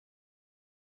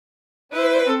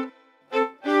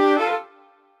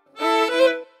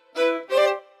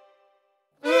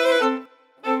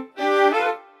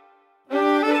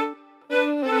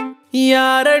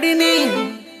யாரடி நீ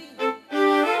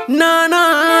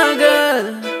நானாக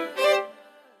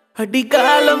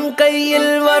அடிக்காலம்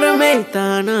கையில் வருமே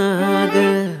தானாக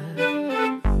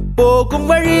போகும்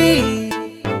வழி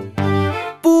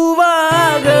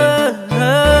பூவாக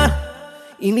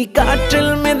இனி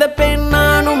காற்றில் மிதப்பேன்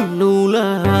நானும்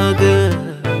நூலாக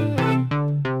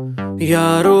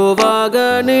யாரோவாக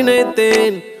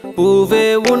நினைத்தேன் பூவே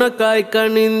உனக்காய்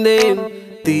கனிந்தேன்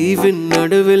தீவின்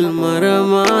நடுவில்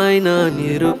மரமாய் நான்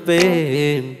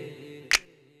இருப்பேன்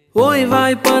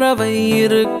ஓய்வாய் பறவை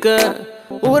இருக்க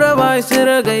உறவாய்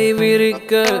சிறகை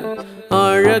விரிக்க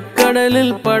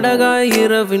ஆழக்கடலில் படகாய்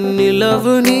இரவின்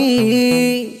நிலவு நீ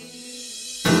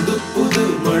புது புது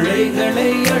மழைகளை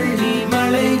அள்ளி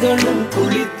மலைகளும்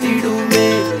குளித்திடுமே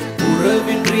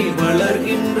உறவின்றி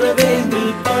வளர்கின்ற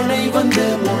வேம்பில் பனை வந்து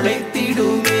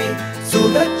முளைத்திடுமே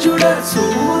சுட சுட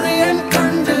சூரியன்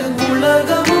கண்டு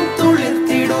உலகமும்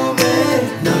துளிர்த்திடுமே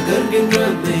நகர்கின்ற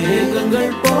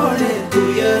மேகங்கள் போல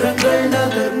துயரங்கள்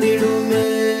நகர்ந்திடுமே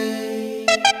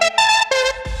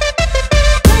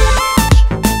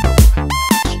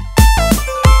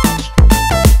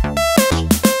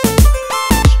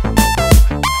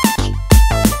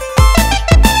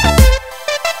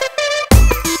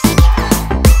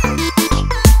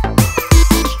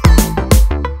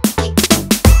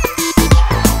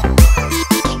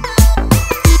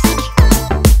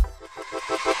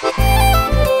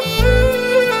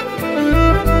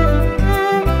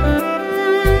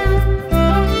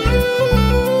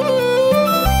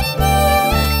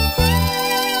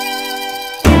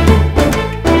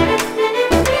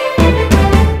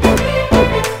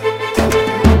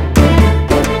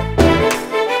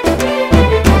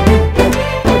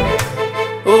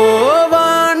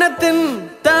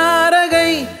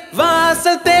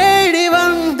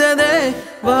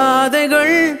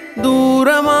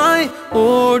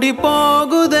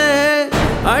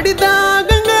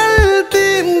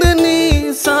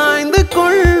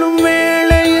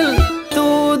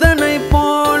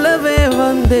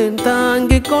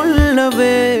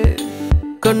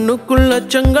கண்ணுக்குள்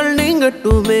அச்சங்கள்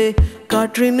நீங்கட்டுமே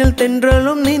காற்றினில்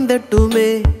தென்றலும் நீந்தட்டுமே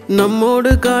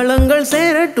நம்மோடு காலங்கள்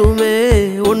சேரட்டுமே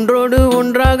ஒன்றோடு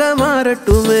ஒன்றாக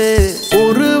மாறட்டுமே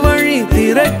ஒரு வழி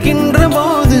திறக்கின்ற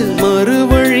போது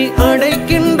மறுவழி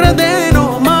அடைக்கின்றதேனோ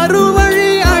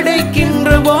மறுவழி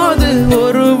அடைக்கின்ற போது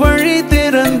ஒரு வழி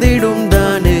திறந்திடும்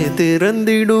தானே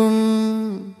திறந்திடும்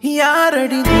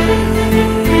யாரடி